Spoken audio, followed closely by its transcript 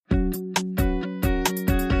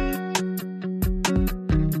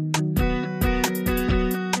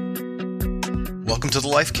Welcome to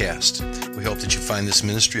the Lifecast. We hope that you find this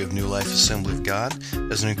ministry of New Life Assembly of God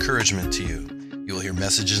as an encouragement to you. You will hear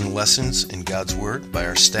messages and lessons in God's Word by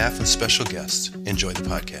our staff and special guests. Enjoy the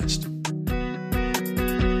podcast.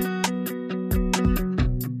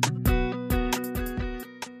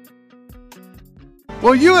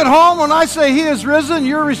 Well, you at home, when I say He is risen,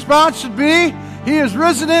 your response should be, He is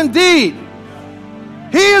risen indeed.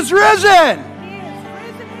 He is risen. He is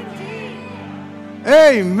risen indeed.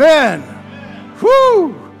 Amen.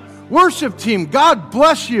 Whew. Worship team, God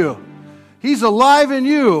bless you. He's alive in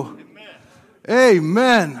you.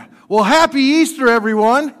 Amen. Well, happy Easter,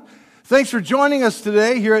 everyone. Thanks for joining us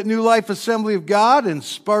today here at New Life Assembly of God in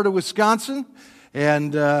Sparta, Wisconsin.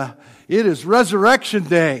 And it is Resurrection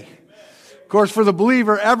Day. Of course, for the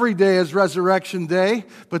believer, every day is Resurrection Day,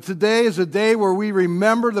 but today is a day where we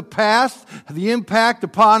remember the past, the impact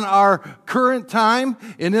upon our current time,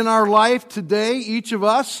 and in our life today, each of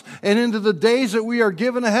us, and into the days that we are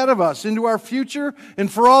given ahead of us, into our future,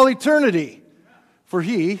 and for all eternity. For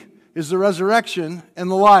He is the resurrection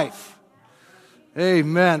and the life.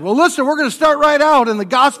 Amen. Well, listen, we're going to start right out in the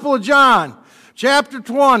Gospel of John, chapter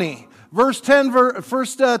 20, first 10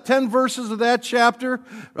 verses of that chapter.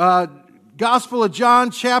 Gospel of John,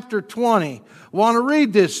 chapter 20. I want to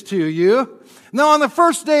read this to you. Now, on the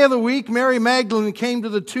first day of the week, Mary Magdalene came to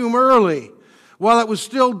the tomb early, while it was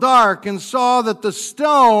still dark, and saw that the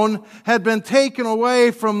stone had been taken away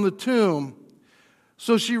from the tomb.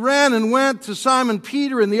 So she ran and went to Simon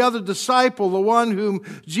Peter and the other disciple, the one whom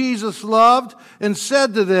Jesus loved, and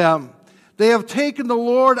said to them, "They have taken the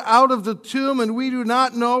Lord out of the tomb, and we do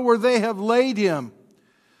not know where they have laid Him."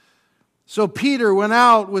 So Peter went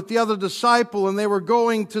out with the other disciple, and they were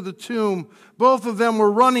going to the tomb. Both of them were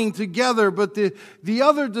running together, but the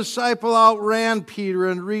other disciple outran Peter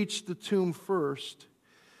and reached the tomb first.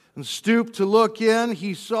 And stooped to look in,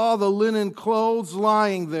 he saw the linen clothes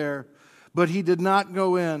lying there, but he did not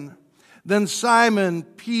go in. Then Simon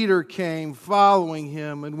Peter came, following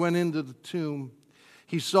him, and went into the tomb.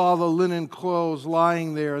 He saw the linen clothes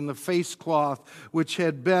lying there, and the face cloth which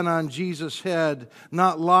had been on Jesus' head,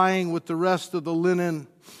 not lying with the rest of the linen,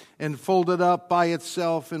 and folded up by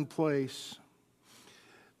itself in place.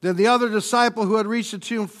 Then the other disciple who had reached the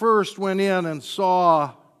tomb first went in and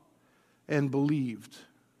saw and believed.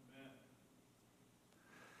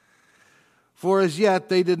 For as yet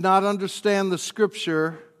they did not understand the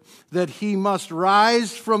scripture that He must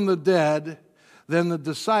rise from the dead. Then the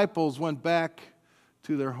disciples went back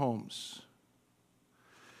to their homes.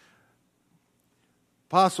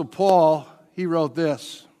 Apostle Paul, he wrote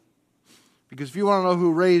this, because if you want to know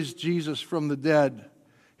who raised Jesus from the dead,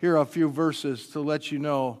 here are a few verses to let you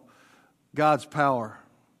know God's power,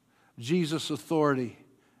 Jesus' authority,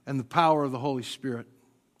 and the power of the Holy Spirit.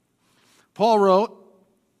 Paul wrote,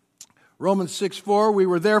 Romans 6:4, "We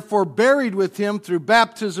were therefore buried with Him through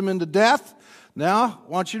baptism into death." Now,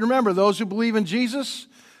 I want you to remember, those who believe in Jesus,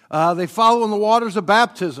 they follow in the waters of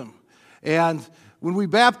baptism. And when we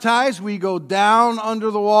baptize, we go down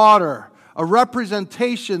under the water, a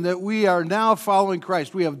representation that we are now following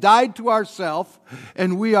Christ. We have died to ourselves,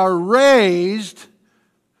 and we are raised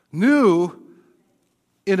new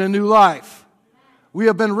in a new life. We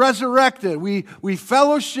have been resurrected. We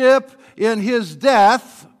fellowship in His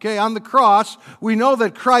death, on the cross. We know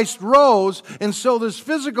that Christ rose, and so this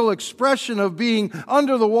physical expression of being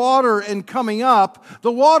under the water and coming up,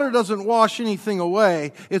 the water doesn't wash anything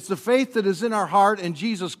away. It's the faith that is in our heart in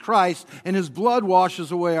Jesus Christ, and His blood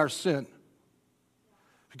washes away our sin.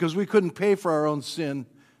 Because we couldn't pay for our own sin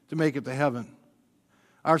to make it to heaven.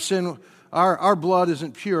 Our sin, our blood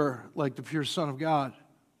isn't pure like the pure Son of God.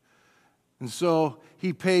 And so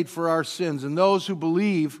He paid for our sins. And those who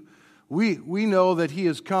believe, we know that He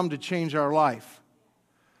has come to change our life.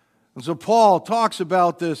 And so Paul talks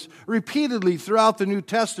about this repeatedly throughout the New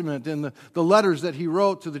Testament in the letters that he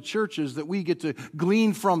wrote to the churches that we get to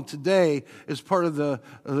glean from today as part of the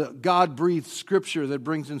God-breathed Scripture that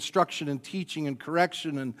brings instruction and teaching and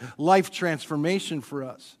correction and life transformation for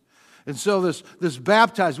us. And so this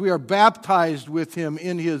baptized, we are baptized with Him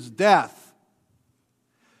in His death.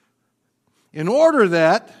 In order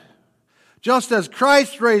that, just as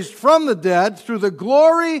Christ raised from the dead through the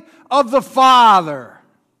glory of the Father,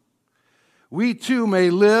 we too may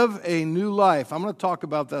live a new life. I'm going to talk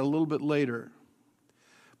about that a little bit later.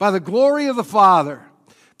 By the glory of the Father.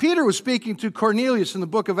 Peter was speaking to Cornelius in the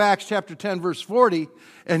book of Acts chapter 10 verse 40,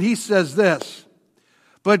 and he says this,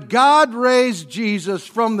 "But God raised Jesus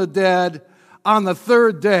from the dead on the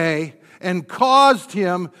third day and caused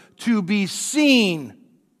Him to be seen."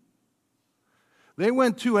 They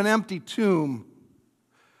went to an empty tomb.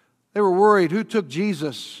 They were worried, who took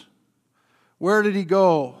Jesus? Where did he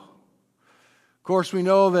go? Of course, we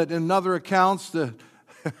know that in other accounts, the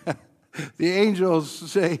angels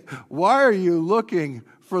say, "Why are you looking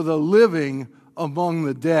for the living among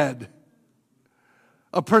the dead?"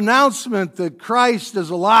 A pronouncement that Christ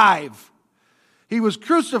is alive. He was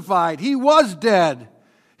crucified. He was dead.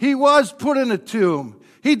 He was put in a tomb.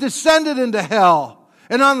 He descended into hell.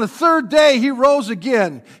 And on the third day, he rose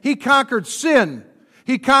again. He conquered sin.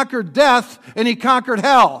 He conquered death. And he conquered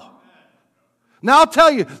hell. Now I'll tell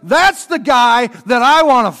you, that's the guy that I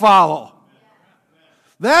want to follow.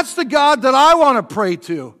 That's the God that I want to pray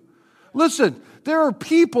to. Listen, there are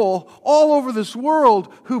people all over this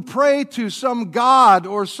world who pray to some God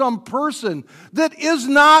or some person that is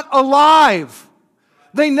not alive.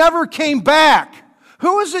 They never came back.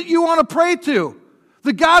 Who is it you want to pray to?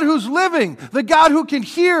 The God who's living, the God who can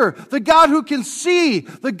hear, the God who can see,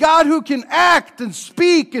 the God who can act and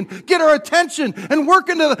speak and get our attention and work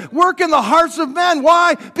in the hearts of men.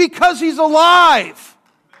 Why? Because He's alive.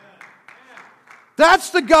 That's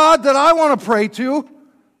the God that I want to pray to.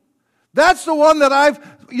 That's the one that I've,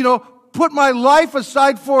 put my life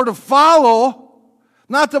aside for to follow.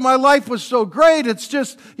 Not that my life was so great. It's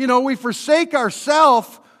just, we forsake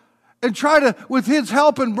ourselves and try to, with His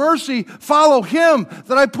help and mercy, follow Him.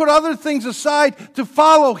 That I put other things aside to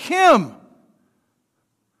follow Him.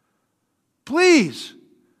 Please.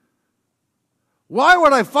 Why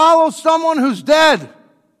would I follow someone who's dead?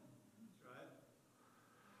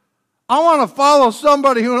 I want to follow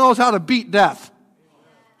somebody who knows how to beat death.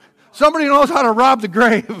 Somebody who knows how to rob the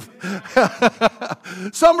grave.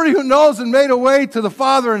 Somebody who knows and made a way to the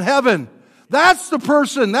Father in heaven. That's the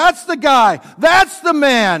person. That's the guy. That's the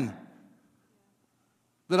man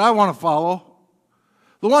that I want to follow.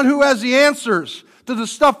 The one who has the answers to the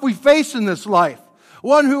stuff we face in this life.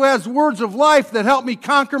 One who has words of life that help me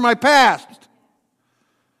conquer my past.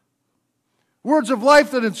 Words of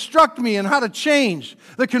life that instruct me in how to change,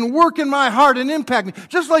 that can work in my heart and impact me,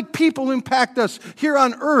 just like people impact us here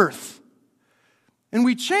on earth. And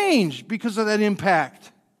we change because of that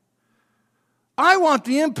impact. I want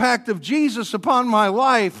the impact of Jesus upon my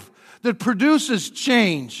life that produces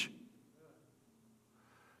change.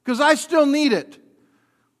 Because I still need it.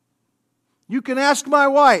 You can ask my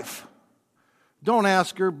wife. Don't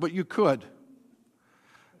ask her, but you could.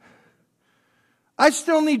 I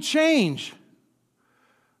still need change.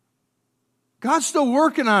 God's still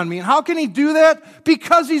working on me. And how can He do that?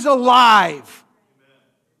 Because He's alive.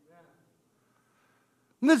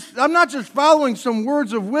 I'm not just following some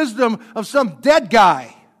words of wisdom of some dead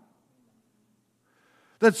guy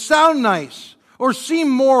that sound nice or seem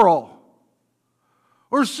moral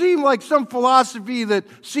or seem like some philosophy that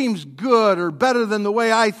seems good or better than the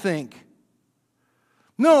way I think.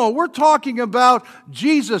 No, we're talking about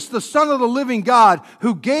Jesus, the Son of the living God,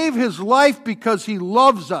 who gave His life because He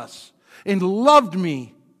loves us. And loved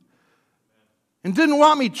me. And didn't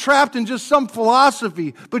want me trapped in just some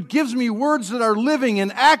philosophy, but gives me words that are living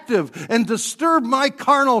and active and disturb my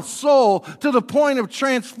carnal soul to the point of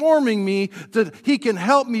transforming me, that He can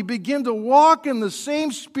help me begin to walk in the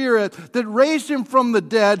same Spirit that raised Him from the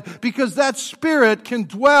dead, because that Spirit can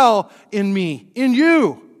dwell in me, in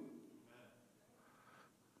you.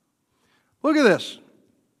 Look at this.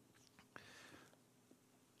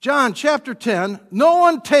 John chapter 10, no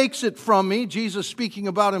one takes it from me. Jesus speaking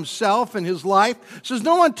about Himself and His life says,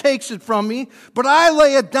 no one takes it from me, but I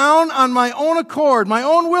lay it down on my own accord, my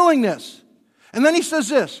own willingness. And then He says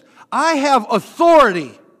this, I have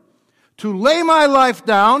authority to lay my life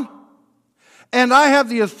down, and I have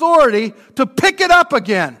the authority to pick it up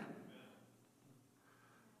again.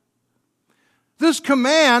 This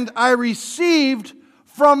command I received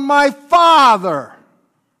from my Father.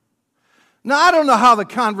 Now, I don't know how the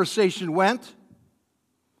conversation went.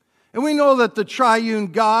 And we know that the triune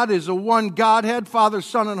God is a one Godhead, Father,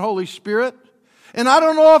 Son, and Holy Spirit. And I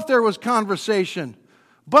don't know if there was conversation.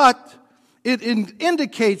 But it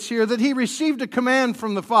indicates here that He received a command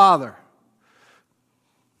from the Father.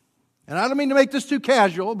 And I don't mean to make this too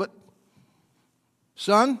casual, but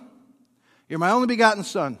Son, you're my only begotten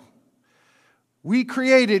Son. We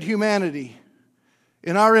created humanity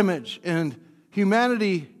in our image, and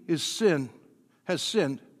humanity has sinned.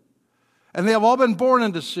 And they have all been born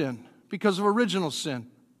into sin because of original sin.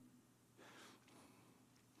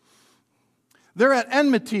 They're at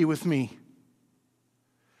enmity with me.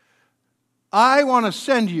 I want to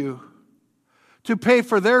send you to pay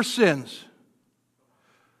for their sins,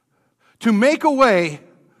 to make a way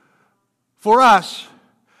for us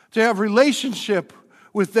to have relationship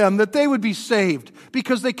with them, that they would be saved,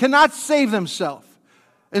 because they cannot save themselves.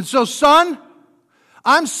 And so, Son,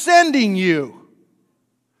 I'm sending you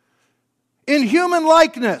in human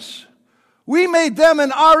likeness. We made them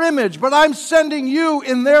in our image, but I'm sending you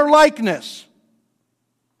in their likeness.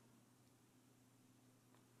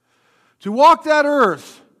 To walk that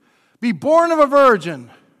earth, be born of a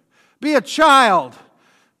virgin, be a child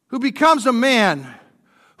who becomes a man,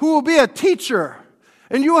 who will be a teacher,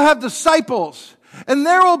 and you will have disciples, and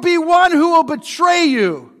there will be one who will betray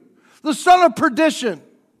you, the son of perdition.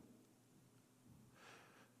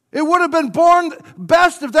 It would have been born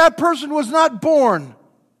best if that person was not born.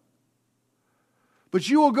 But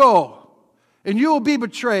you will go, and you will be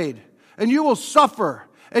betrayed, and you will suffer,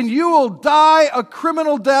 and you will die a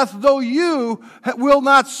criminal death, though you will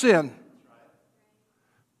not sin.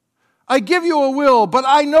 I give you a will, but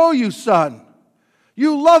I know you, son.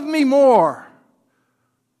 You love me more.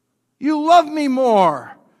 You love me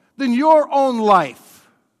more than your own life.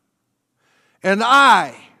 And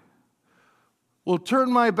I will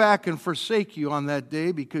turn my back and forsake you on that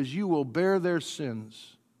day, because you will bear their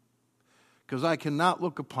sins, because I cannot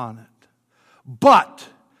look upon it. But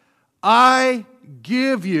I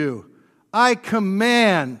give you, I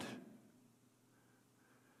command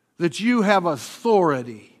that you have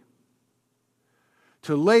authority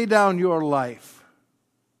to lay down your life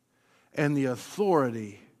and the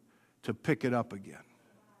authority to pick it up again.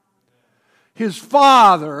 His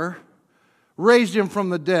Father raised him from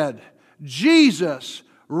the dead. Jesus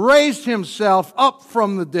raised himself up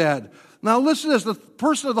from the dead. Now listen to this, the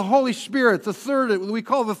person of the Holy Spirit, the third, we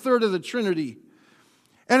call the third of the Trinity.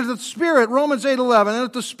 And if the Spirit, Romans 8:11, and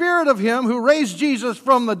if the Spirit of him who raised Jesus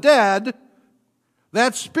from the dead,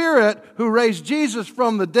 that Spirit who raised Jesus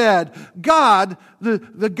from the dead, God,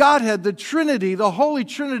 the Godhead, the Trinity, the Holy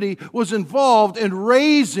Trinity was involved in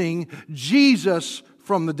raising Jesus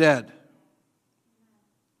from the dead.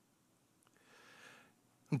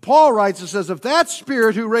 And Paul writes and says, if that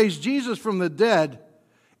Spirit who raised Jesus from the dead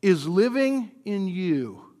is living in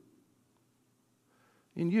you,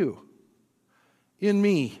 in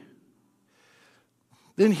me,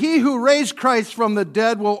 then he who raised Christ from the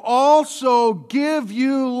dead will also give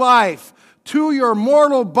you life to your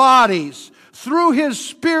mortal bodies through his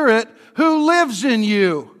Spirit who lives in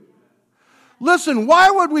you. Listen,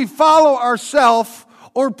 why would we follow ourselves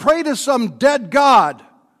or pray to some dead God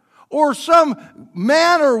or some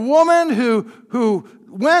man or woman who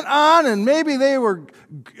went on and maybe they were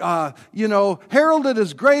heralded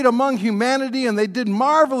as great among humanity, and they did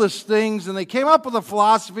marvelous things, and they came up with a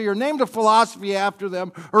philosophy or named a philosophy after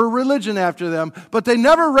them or a religion after them, but they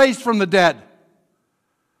never raised from the dead?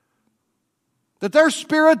 That their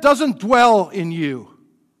spirit doesn't dwell in you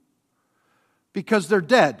because they're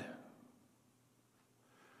dead.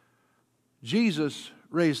 Jesus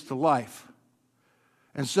raised to life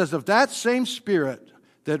and says, if that same Spirit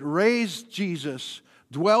that raised Jesus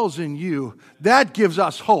dwells in you, that gives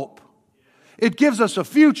us hope. It gives us a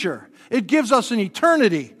future. It gives us an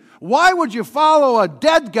eternity. Why would you follow a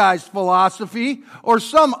dead guy's philosophy or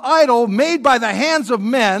some idol made by the hands of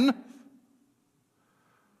men?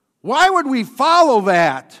 Why would we follow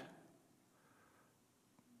that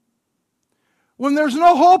when there's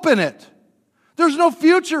no hope in it? There's no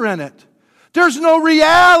future in it. There's no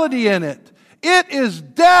reality in it. It is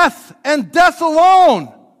death and death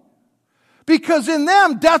alone. Because in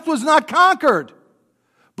them, death was not conquered.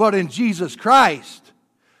 But in Jesus Christ,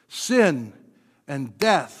 sin and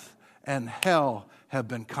death and hell have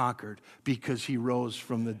been conquered because he rose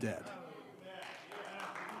from the dead.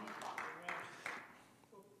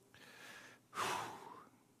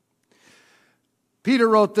 Peter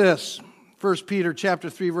wrote this, 1 Peter chapter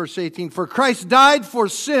 3, verse 18, for Christ died for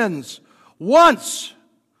sins once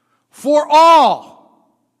for all.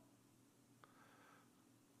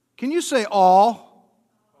 Can you say all?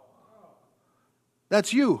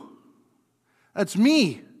 That's you. That's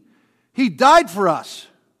me. He died for us.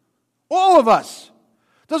 All of us.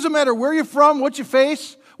 Doesn't matter where you're from, what you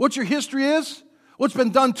face, what your history is, what's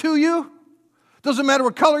been done to you. Doesn't matter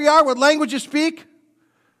what color you are, what language you speak.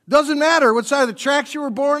 Doesn't matter what side of the tracks you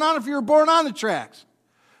were born on, if you were born on the tracks.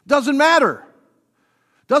 Doesn't matter.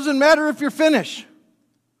 Doesn't matter if you're Finnish.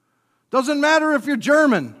 Doesn't matter if you're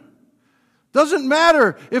German. Doesn't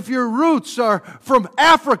matter if your roots are from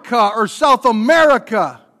Africa or South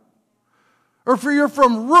America, or if you're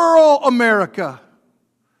from rural America.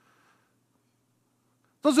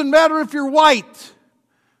 Doesn't matter if you're white.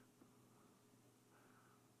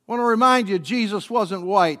 I want to remind you, Jesus wasn't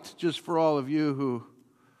white, just for all of you who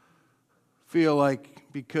feel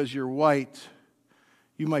like because you're white,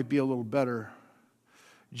 you might be a little better.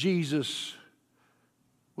 Jesus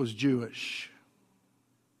was Jewish.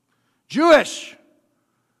 Jewish,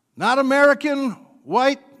 not American,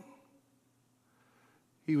 white.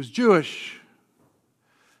 He was Jewish.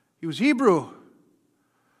 He was Hebrew.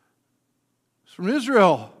 He's from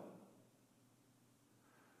Israel.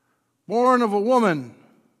 Born of a woman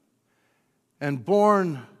and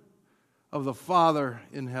born of the Father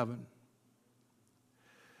in heaven.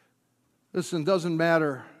 Listen, doesn't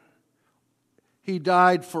matter. He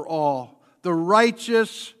died for all. The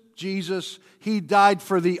righteous Jesus, He died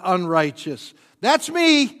for the unrighteous. That's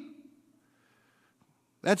me.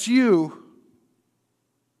 That's you.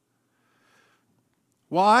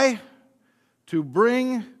 Why? To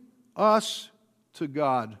bring us to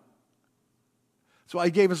God. That's why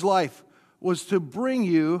He gave His life, was to bring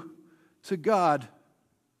you to God.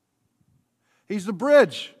 He's the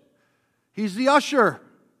bridge. He's the usher.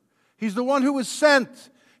 He's the one who was sent.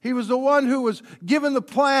 He was the one who was given the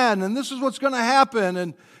plan, and this is what's going to happen,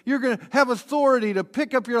 and you're going to have authority to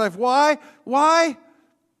pick up your life. Why? Why?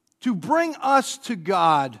 To bring us to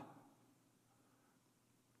God.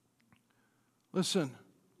 Listen,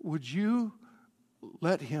 would you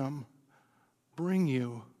let Him bring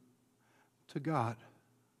you to God?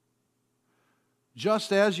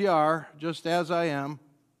 Just as you are, just as I am,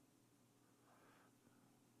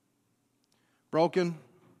 broken,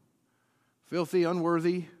 filthy,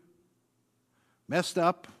 unworthy, messed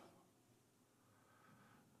up.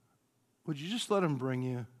 Would you just let Him bring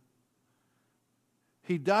you?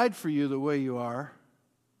 He died for you the way you are.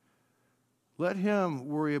 Let Him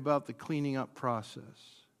worry about the cleaning up process.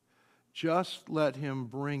 Just let Him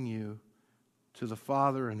bring you to the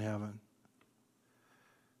Father in heaven.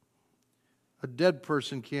 A dead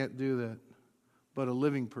person can't do that, but a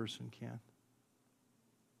living person can.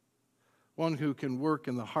 One who can work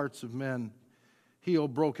in the hearts of men, heal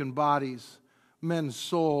broken bodies, men's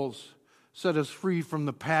souls, set us free from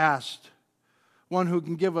the past. One who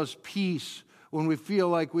can give us peace when we feel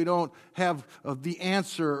like we don't have the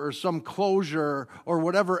answer or some closure or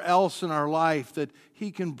whatever else in our life, that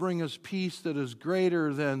He can bring us peace that is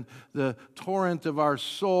greater than the torrent of our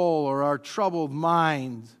soul or our troubled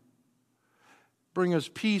mind. Bring us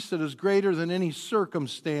peace that is greater than any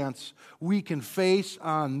circumstance we can face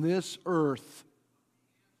on this earth.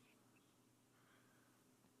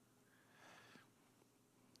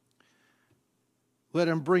 Let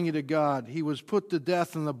Him bring you to God. He was put to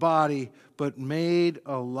death in the body, but made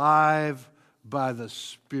alive by the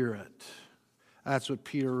Spirit. That's what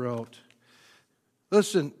Peter wrote.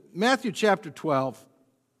 Listen, Matthew chapter 12.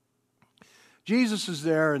 Jesus is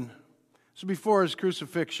there, and so before His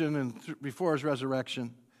crucifixion and before His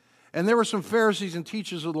resurrection. And there were some Pharisees and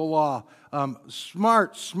teachers of the law.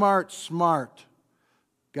 Smart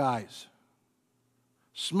guys.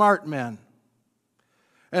 Smart men.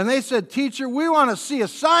 And they said, "Teacher, we want to see a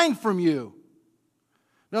sign from you.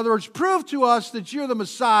 In other words, prove to us that you're the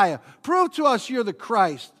Messiah. Prove to us you're the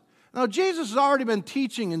Christ." Now, Jesus has already been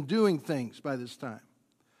teaching and doing things by this time.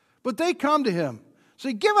 But they come to Him,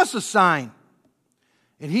 say, "Give us a sign."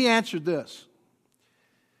 And He answered this.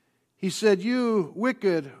 He said, "You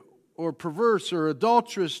wicked or perverse or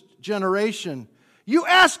adulterous generation, you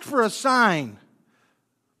ask for a sign,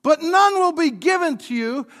 but none will be given to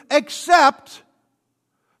you except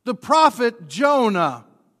the prophet Jonah."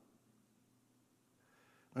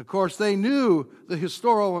 Of course, they knew the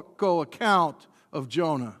historical account of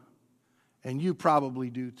Jonah, and you probably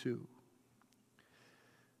do too.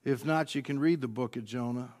 If not, you can read the book of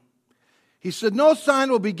Jonah. He said, "No sign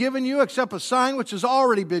will be given you except a sign which has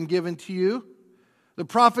already been given to you, the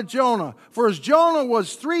prophet Jonah. For as Jonah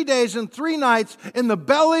was 3 days and 3 nights in the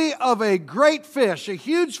belly of a great fish," a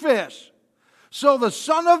huge fish, "so the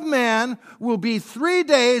Son of Man will be 3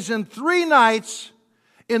 days and 3 nights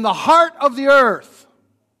in the heart of the earth,"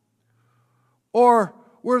 or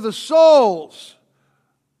where the souls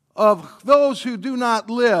of those who do not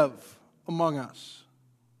live among us.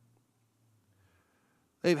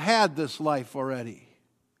 They've had this life already.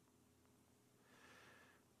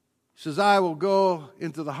 He says, "I will go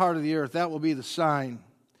into the heart of the earth." That will be the sign.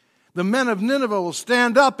 "The men of Nineveh will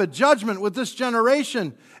stand up at judgment with this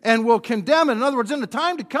generation and will condemn it." In other words, in the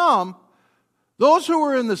time to come, those who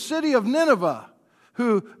were in the city of Nineveh,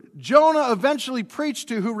 who Jonah eventually preached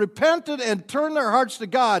to, who repented and turned their hearts to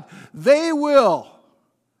God, they will,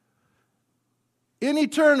 in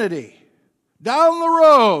eternity, down the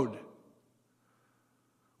road,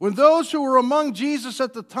 when those who were among Jesus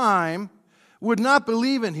at the time would not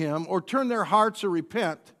believe in Him or turn their hearts or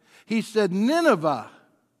repent, He said, "Nineveh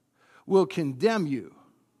will condemn you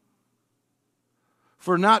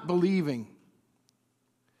for not believing.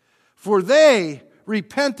 For they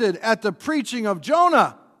repented at the preaching of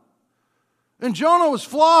Jonah." And Jonah was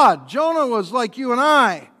flawed. Jonah was like you and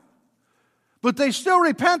I. But they still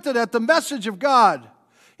repented at the message of God.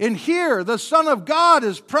 And here, the Son of God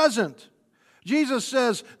is present. Jesus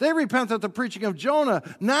says, they repent at the preaching of Jonah.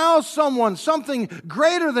 Now something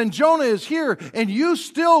greater than Jonah is here, and you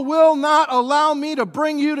still will not allow me to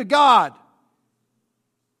bring you to God.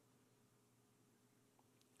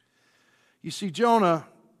 You see, Jonah,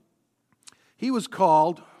 he was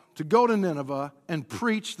called to go to Nineveh and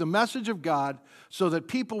preach the message of God so that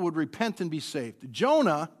people would repent and be saved.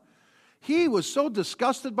 Jonah, he was so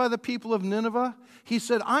disgusted by the people of Nineveh, he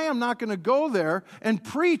said, I am not going to go there and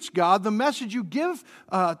preach, God, the message you give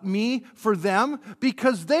me for them,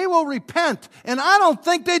 because they will repent, and I don't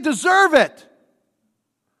think they deserve it.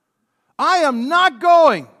 I am not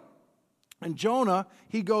going. And Jonah,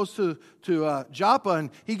 he goes to Joppa,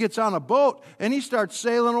 and he gets on a boat, and he starts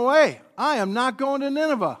sailing away. I am not going to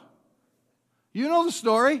Nineveh. You know the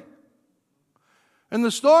story. And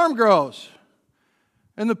the storm grows.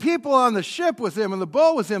 And the people on the ship with him and the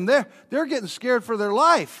boat with him, they're getting scared for their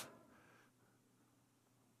life.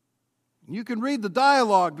 You can read the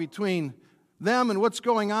dialogue between them and what's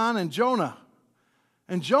going on in Jonah.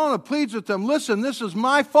 And Jonah pleads with them, listen, this is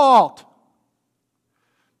my fault.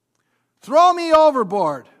 Throw me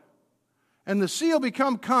overboard, and the sea will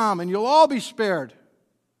become calm, and you'll all be spared.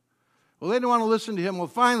 Well, they didn't want to listen to him. Well,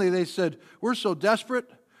 finally they said, we're so desperate,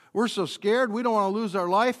 we're so scared, we don't want to lose our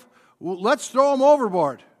life. Well, let's throw him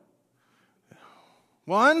overboard.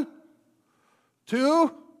 1,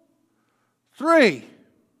 2, 3. I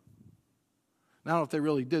don't know if they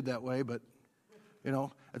really did that way, but,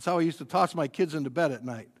 that's how I used to toss my kids into bed at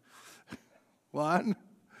night. 1,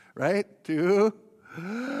 right? 2.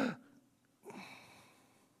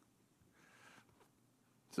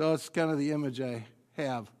 So it's kind of the image I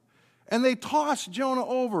have. And they toss Jonah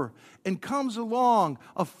over, and comes along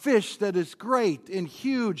a fish that is great and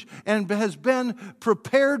huge and has been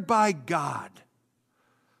prepared by God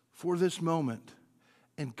for this moment,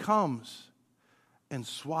 and comes and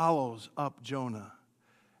swallows up Jonah,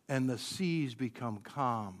 and the seas become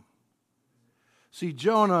calm. See,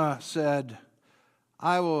 Jonah said,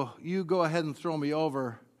 you go ahead and throw me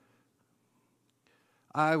over.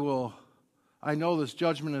 I know this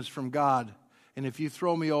judgment is from God, and if you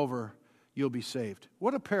throw me over, you'll be saved.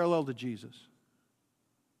 What a parallel to Jesus.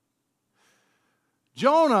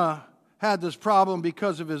 Jonah had this problem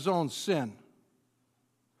because of his own sin.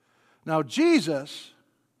 Now Jesus,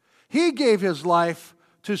 he gave his life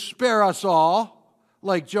to spare us all,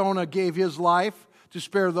 like Jonah gave his life to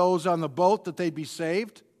spare those on the boat that they'd be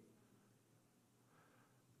saved.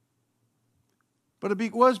 But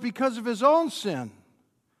it was because of his own sin.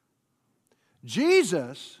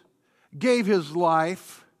 Jesus gave his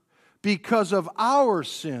life because of our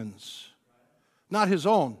sins, not his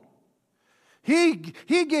own. He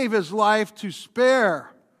gave his life to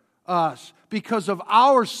spare us because of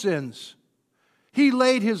our sins. He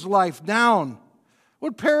laid his life down.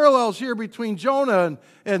 What parallels here between Jonah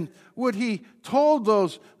and what he told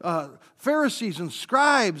those Pharisees and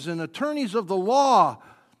scribes and attorneys of the law?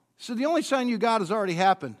 So the only sign you got has already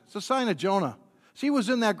happened. It's a sign of Jonah. See, he was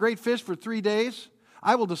in that great fish for 3 days.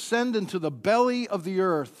 I will descend into the belly of the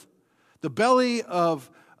earth, the belly of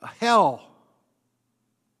hell.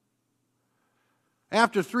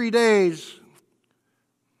 After 3 days,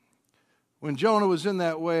 when Jonah was in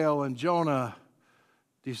that whale and Jonah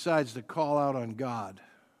decides to call out on God,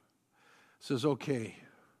 says, okay,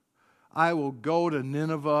 I will go to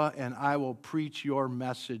Nineveh and I will preach your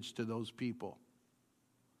message to those people.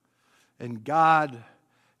 And God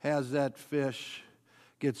has that fish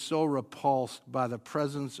get so repulsed by the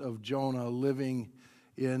presence of Jonah living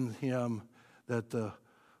in him that the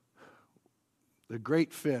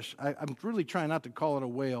great fish, I'm really trying not to call it a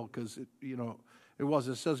whale because,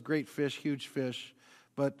 it says great fish, huge fish,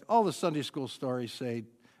 but all the Sunday school stories say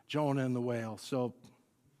Jonah and the whale. So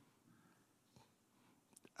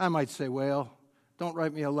I might say whale. Don't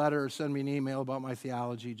write me a letter or send me an email about my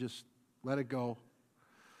theology. Just let it go.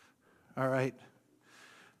 All right.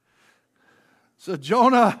 So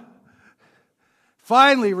Jonah,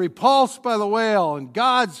 finally repulsed by the whale and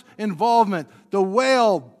God's involvement, the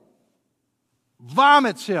whale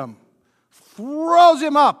vomits him, throws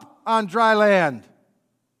him up on dry land.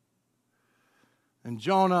 And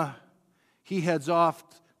Jonah, he heads off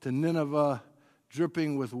to Nineveh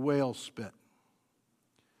dripping with whale spit.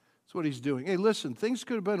 That's what he's doing. Hey, listen, things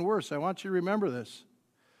could have been worse. I want you to remember this.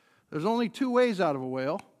 There's only 2 ways out of a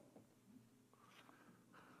whale.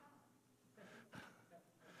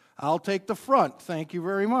 I'll take the front, thank you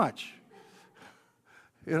very much.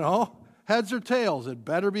 Heads or tails, it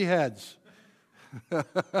better be heads.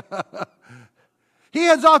 He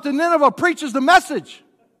heads off to Nineveh, preaches the message.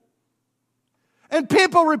 And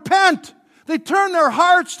people repent. They turn their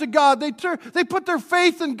hearts to God. They put their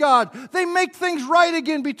faith in God. They make things right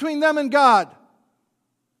again between them and God.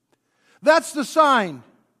 That's the sign.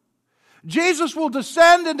 Jesus will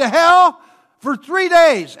descend into hell for 3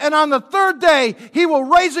 days, and on the third day, He will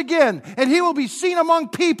rise again, and He will be seen among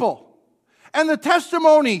people. And the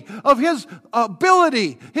testimony of His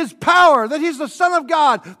ability, His power, that He's the Son of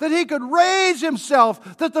God, that He could raise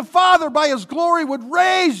Himself, that the Father by His glory would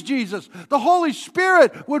raise Jesus, the Holy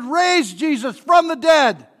Spirit would raise Jesus from the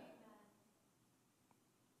dead.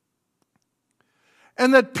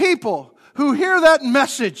 And that people who hear that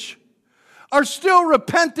message are still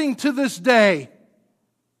repenting to this day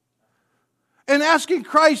and asking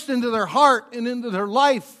Christ into their heart and into their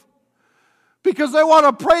life. Because they want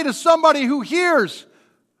to pray to somebody who hears,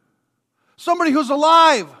 somebody who's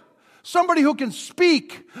alive, somebody who can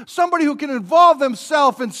speak, somebody who can involve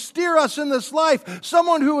themselves and steer us in this life,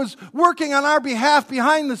 someone who is working on our behalf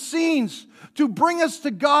behind the scenes to bring us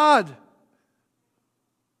to God,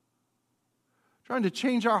 trying to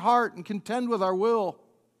change our heart and contend with our will.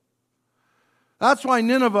 That's why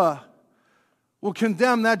Nineveh will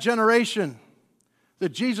condemn that generation that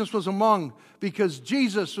Jesus was among, because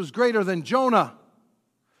Jesus was greater than Jonah.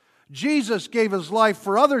 Jesus gave His life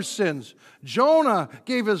for others' sins. Jonah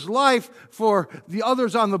gave his life for the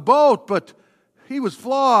others on the boat, but he was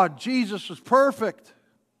flawed. Jesus was perfect.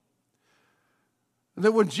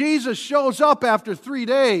 That when Jesus shows up after 3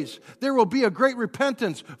 days, there will be a great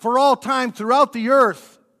repentance for all time throughout the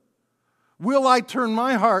earth. Will I turn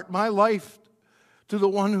my heart, my life, to the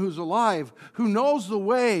one who's alive, who knows the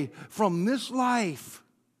way from this life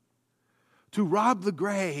to rob the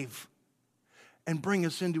grave and bring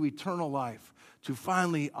us into eternal life, to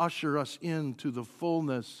finally usher us into the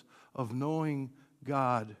fullness of knowing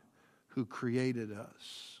God who created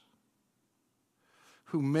us,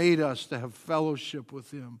 who made us to have fellowship with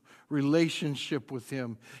Him, relationship with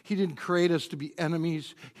Him. He didn't create us to be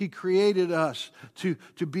enemies. He created us to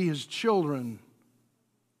be His children.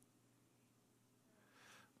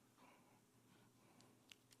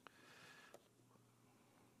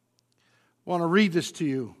 I want to read this to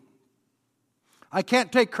you. I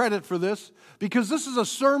can't take credit for this because this is a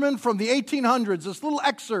sermon from the 1800s, this little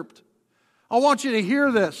excerpt. I want you to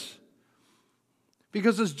hear this.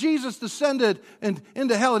 Because as Jesus descended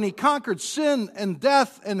into hell and He conquered sin and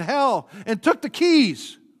death and hell and took the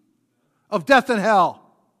keys of death and hell,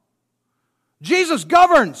 Jesus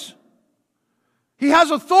governs. He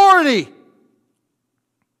has authority.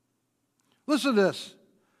 Listen to this.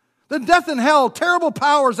 The death and hell, terrible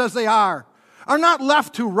powers as they are not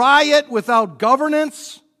left to riot without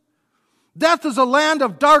governance. Death is a land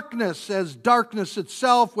of darkness, as darkness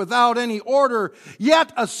itself without any order,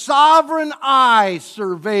 yet a sovereign eye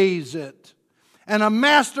surveys it, and a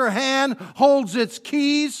master hand holds its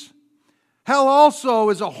keys. Hell also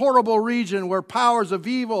is a horrible region where powers of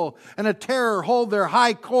evil and a terror hold their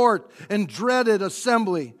high court and dreaded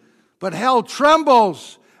assembly. But hell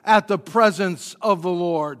trembles at the presence of the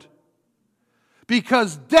Lord,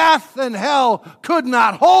 because death and hell could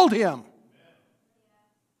not hold Him.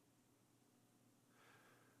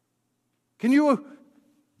 Can you,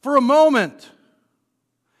 for a moment,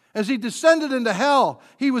 as He descended into hell,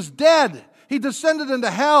 He was dead. He descended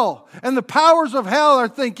into hell, and the powers of hell are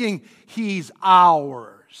thinking, He's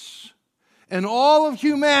ours. And all of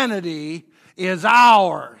humanity is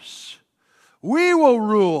ours. We will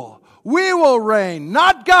rule. We will reign,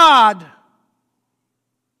 not God.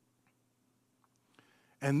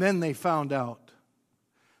 And then they found out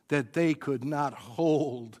that they could not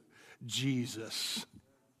hold Jesus,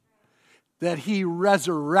 that He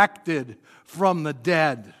resurrected from the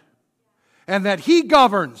dead, and that He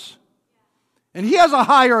governs, and He has a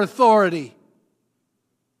higher authority.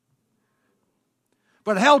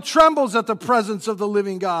 But hell trembles at the presence of the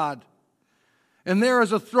living God, and there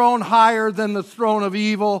is a throne higher than the throne of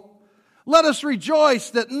evil. Let us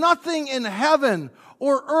rejoice that nothing in heaven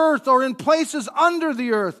or earth or in places under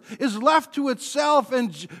the earth is left to itself,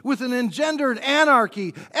 and with an engendered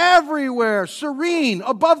anarchy. Everywhere, serene,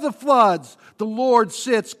 above the floods, the Lord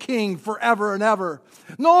sits king forever and ever.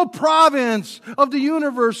 No province of the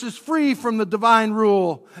universe is free from the divine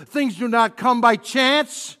rule. Things do not come by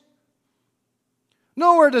chance.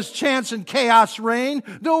 Nowhere does chance and chaos reign.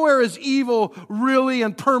 Nowhere is evil really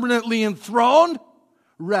and permanently enthroned.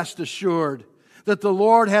 Rest assured that the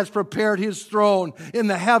Lord has prepared His throne in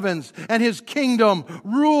the heavens, and His kingdom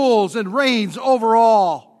rules and reigns over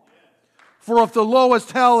all. For if the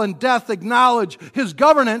lowest hell and death acknowledge His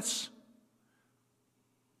governance,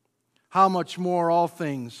 how much more all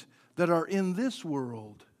things that are in this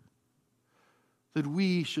world, that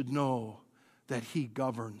we should know that He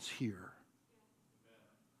governs here.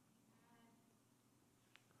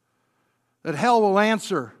 that hell will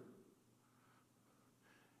answer.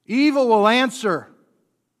 Evil will answer.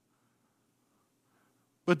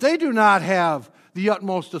 But they do not have the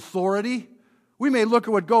utmost authority. We may look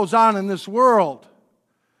at what goes on in this world,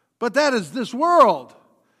 but that is this world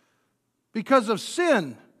because of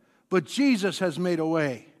sin. But Jesus has made a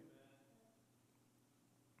way.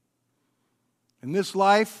 In this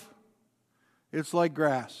life, it's like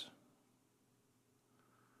grass.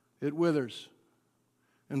 It withers,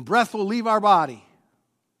 and breath will leave our body,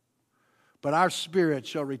 but our spirit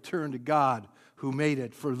shall return to God who made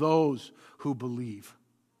it for those who believe,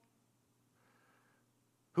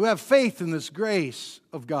 who have faith in this grace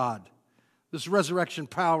of God, this resurrection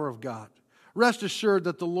power of God. Rest assured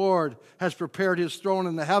that the Lord has prepared His throne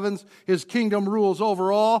in the heavens. His kingdom rules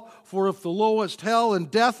over all. For if the lowest hell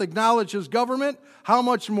and death acknowledge His government, how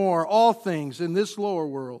much more all things in this lower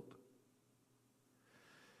world?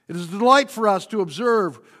 It is a delight for us to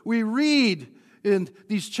observe. We read in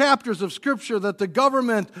these chapters of Scripture that the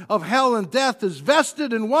government of hell and death is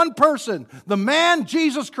vested in one person, the man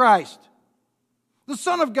Jesus Christ, the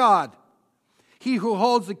Son of God. He who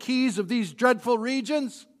holds the keys of these dreadful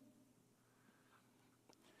regions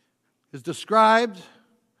is described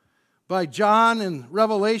by John in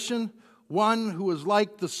Revelation, one who was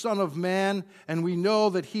like the Son of Man, and we know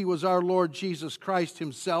that He was our Lord Jesus Christ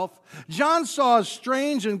Himself. John saw a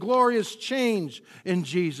strange and glorious change in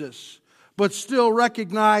Jesus, but still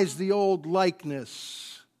recognized the old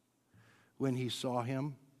likeness when he saw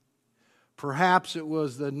Him. Perhaps it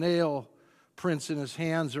was the nail prints in His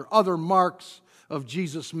hands or other marks of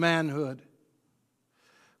Jesus' manhood,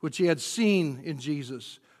 which he had seen in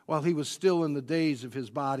Jesus while He was still in the days of His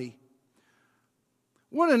body.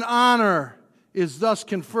 What an honor is thus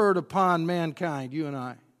conferred upon mankind, you and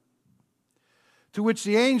I, to which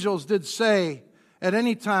the angels did say at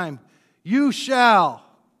any time, "You shall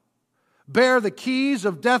bear the keys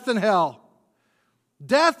of death and hell."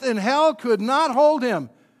 Death and hell could not hold Him,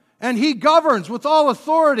 and He governs with all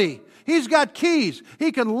authority. He's got keys.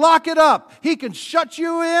 He can lock it up. He can shut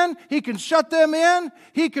you in. He can shut them in.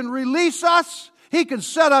 He can release us. He can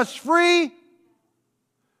set us free.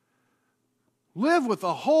 Live with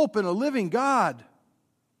a hope in a living God.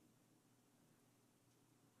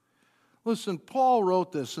 Listen, Paul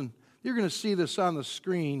wrote this, and you're going to see this on the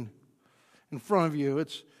screen in front of you.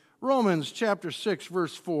 It's Romans chapter 6,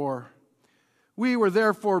 verse 4. We were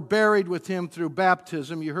therefore buried with Him through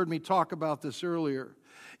baptism. You heard me talk about this earlier.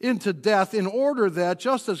 Into death, in order that,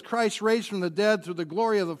 just as Christ raised from the dead through the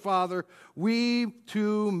glory of the Father, we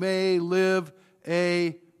too may live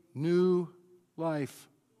a new life.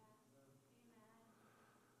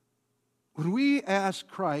 When we ask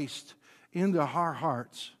Christ into our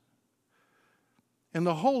hearts, and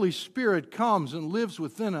the Holy Spirit comes and lives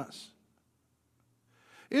within us,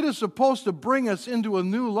 it is supposed to bring us into a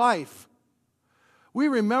new life. We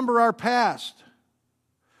remember our past.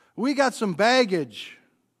 We got some baggage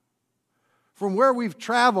from where we've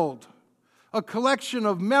traveled, a collection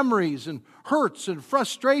of memories and hurts and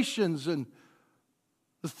frustrations and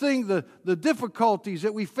the difficulties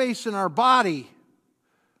that we face in our body.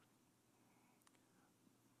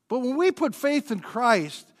 But when we put faith in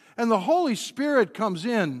Christ and the Holy Spirit comes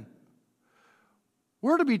in,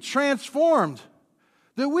 we're to be transformed.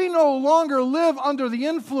 That we no longer live under the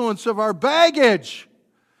influence of our baggage,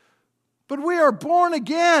 but we are born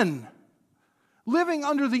again, living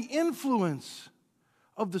under the influence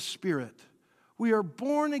of the Spirit. We are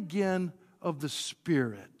born again of the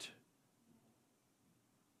Spirit.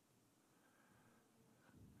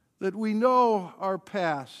 That we know our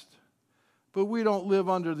past, but we don't live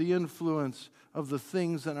under the influence of the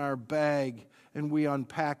things in our bag, and we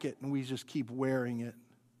unpack it and we just keep wearing it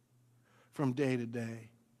from day to day.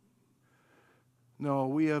 No,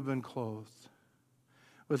 we have been clothed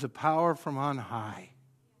with the power from on high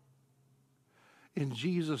in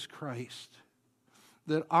Jesus Christ,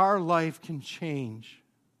 that our life can change,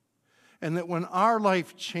 and that when our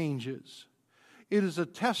life changes, it is a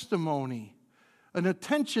testimony, an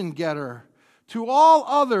attention getter to all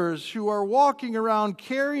others who are walking around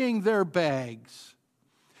carrying their bags.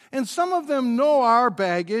 And some of them know our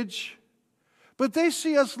baggage, but they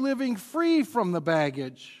see us living free from the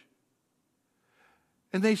baggage.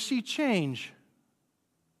 And they see change.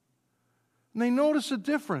 And they notice a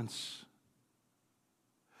difference.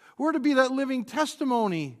 We're to be that living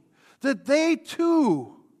testimony that they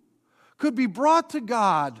too could be brought to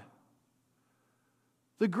God.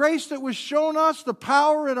 The grace that was shown us, the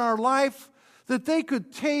power in our life, that they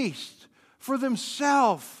could taste for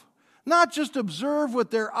themselves, not just observe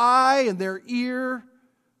with their eye and their ear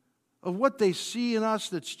of what they see in us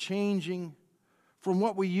that's changing from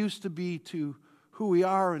what we used to be to who we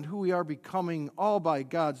are and who we are becoming, all by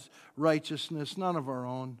God's righteousness, none of our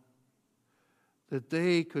own, that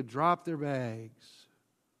they could drop their bags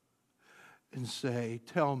and say,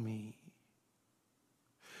 tell me,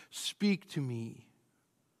 speak to me.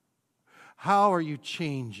 How are you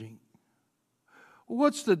changing?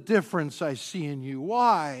 What's the difference I see in you?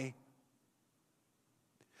 Why?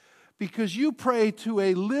 Because you pray to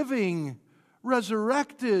a living,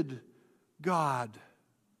 resurrected God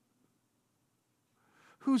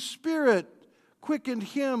whose Spirit quickened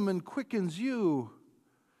him and quickens you,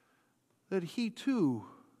 that he too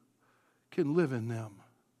can live in them.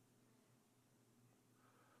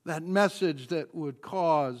 That message that would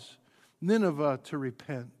cause Nineveh to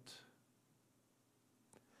repent.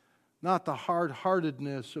 Not the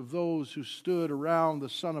hard-heartedness of those who stood around the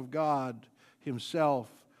Son of God himself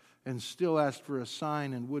and still asked for a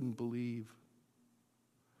sign and wouldn't believe.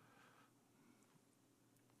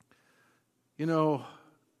 You know,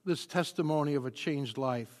 this testimony of a changed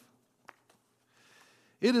life,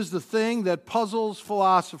 it is the thing that puzzles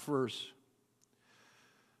philosophers,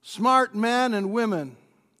 smart men and women,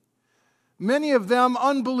 many of them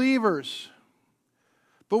unbelievers.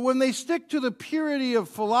 But when they stick to the purity of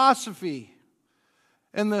philosophy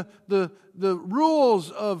and the rules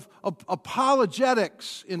of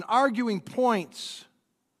apologetics in arguing points,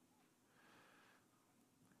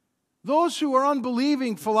 those who are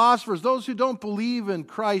unbelieving philosophers, those who don't believe in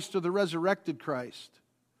Christ or the resurrected Christ,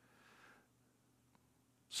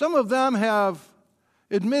 some of them have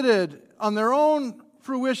admitted on their own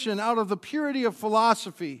fruition, out of the purity of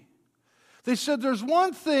philosophy, they said there's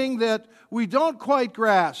one thing that we don't quite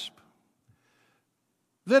grasp.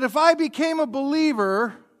 That if I became a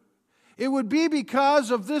believer, it would be because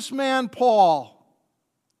of this man, Paul.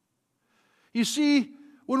 You see,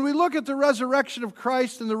 when we look at the resurrection of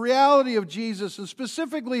Christ and the reality of Jesus, and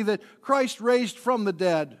specifically that Christ raised from the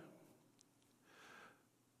dead,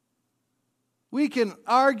 we can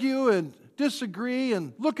argue and disagree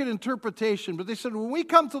and look at interpretation, but they said when we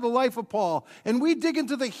come to the life of Paul and we dig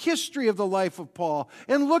into the history of the life of Paul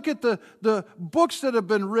and look at the books that have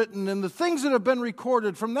been written and the things that have been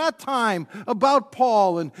recorded from that time about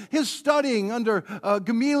Paul and his studying under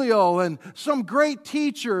Gamaliel and some great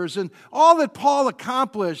teachers and all that Paul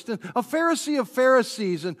accomplished and a Pharisee of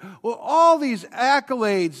Pharisees and all these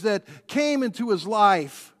accolades that came into his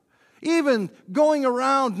life, even going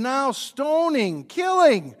around now stoning,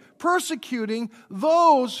 killing, persecuting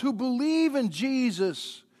those who believe in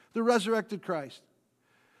Jesus, the resurrected Christ.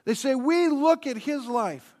 They say, we look at his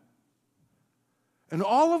life, and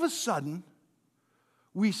all of a sudden,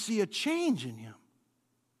 we see a change in him.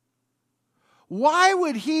 Why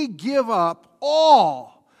would he give up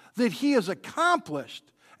all that he has accomplished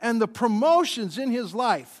and the promotions in his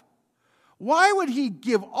life? Why would he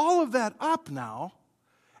give all of that up now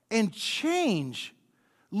and change,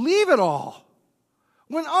 leave it all?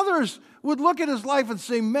 When others would look at his life and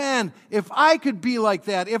say, man, if I could be like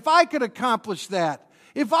that, if I could accomplish that,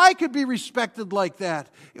 if I could be respected like that,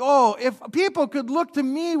 oh, if people could look to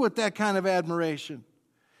me with that kind of admiration.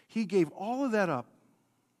 He gave all of that up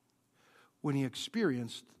when he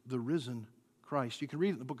experienced the risen Christ. You can read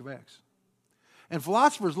it in the book of Acts. And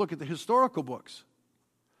philosophers look at the historical books,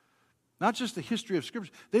 not just the history of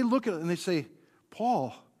Scripture. They look at it and they say,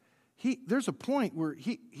 Paul, there's a point where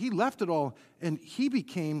he left it all and he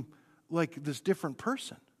became like this different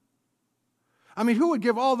person. I mean, who would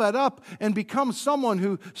give all that up and become someone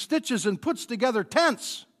who stitches and puts together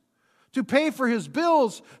tents to pay for his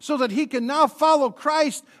bills so that he can now follow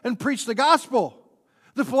Christ and preach the gospel?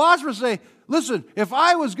 The philosophers say, listen, if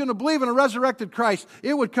I was going to believe in a resurrected Christ,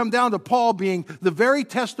 it would come down to Paul being the very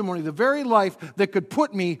testimony, the very life that could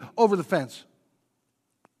put me over the fence.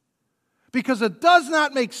 Because it does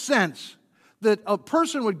not make sense that a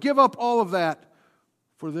person would give up all of that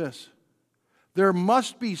for this. There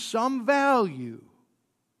must be some value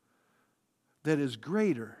that is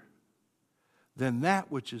greater than that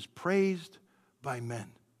which is praised by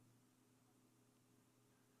men.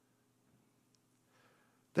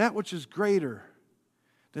 That which is greater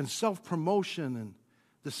than self-promotion and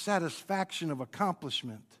the satisfaction of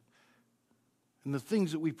accomplishment and the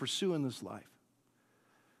things that we pursue in this life.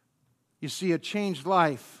 You see, a changed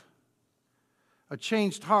life, a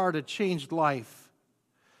changed heart, a changed life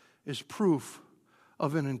is proof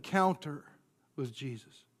of an encounter with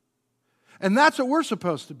Jesus. And that's what we're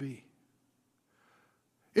supposed to be.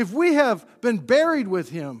 If we have been buried with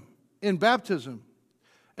him in baptism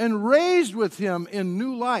and raised with him in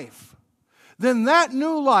new life, then that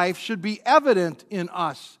new life should be evident in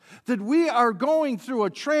us, that we are going through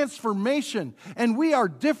a transformation and we are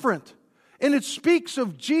different. and it speaks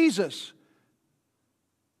of Jesus.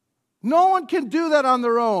 No one can do that on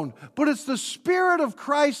their own, but it's the Spirit of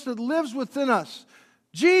Christ that lives within us.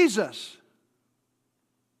 Jesus.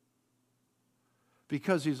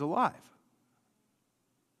 Because He's alive.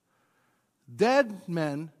 Dead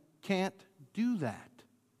men can't do that.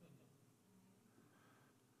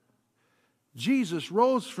 Jesus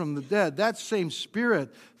rose from the dead. That same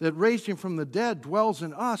Spirit that raised Him from the dead dwells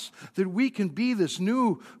in us, that we can be this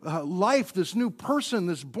new life, this new person,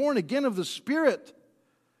 this born again of the Spirit.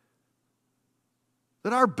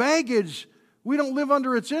 That our baggage, we don't live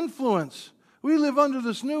under its influence. We live under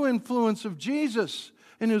this new influence of Jesus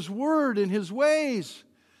and His Word and His ways.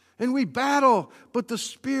 And we battle, but the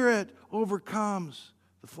Spirit overcomes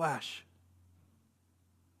the flesh.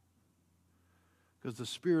 Because the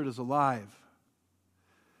Spirit is alive.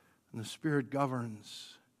 And the Spirit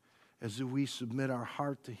governs as we submit our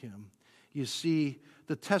heart to Him. You see,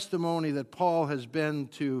 the testimony that Paul has been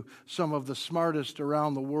to some of the smartest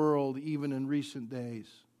around the world, even in recent days.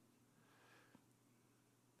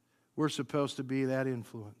 We're supposed to be that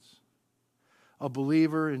influence. A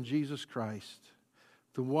believer in Jesus Christ,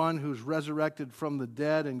 the one who's resurrected from the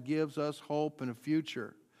dead and gives us hope and a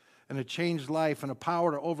future and a changed life and a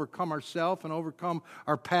power to overcome ourselves and overcome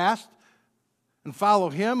our past and follow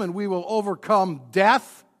Him, and we will overcome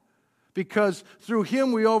death, because through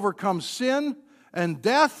Him we overcome sin and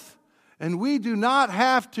death, and we do not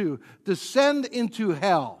have to descend into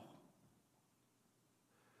hell.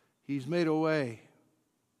 He's made a way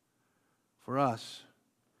for us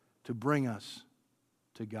to bring us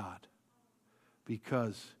to God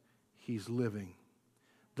because He's living.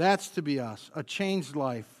 That's to be us, a changed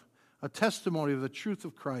life, a testimony of the truth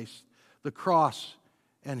of Christ, the cross,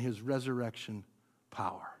 and His resurrection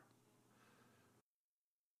power.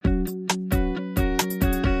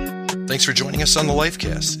 Thanks for joining us on the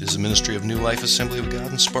Lifecast. It is a ministry of New Life Assembly of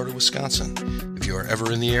God in Sparta, Wisconsin. If you are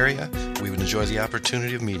ever in the area, we would enjoy the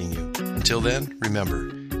opportunity of meeting you. Until then,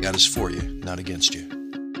 remember, God is for you, not against you.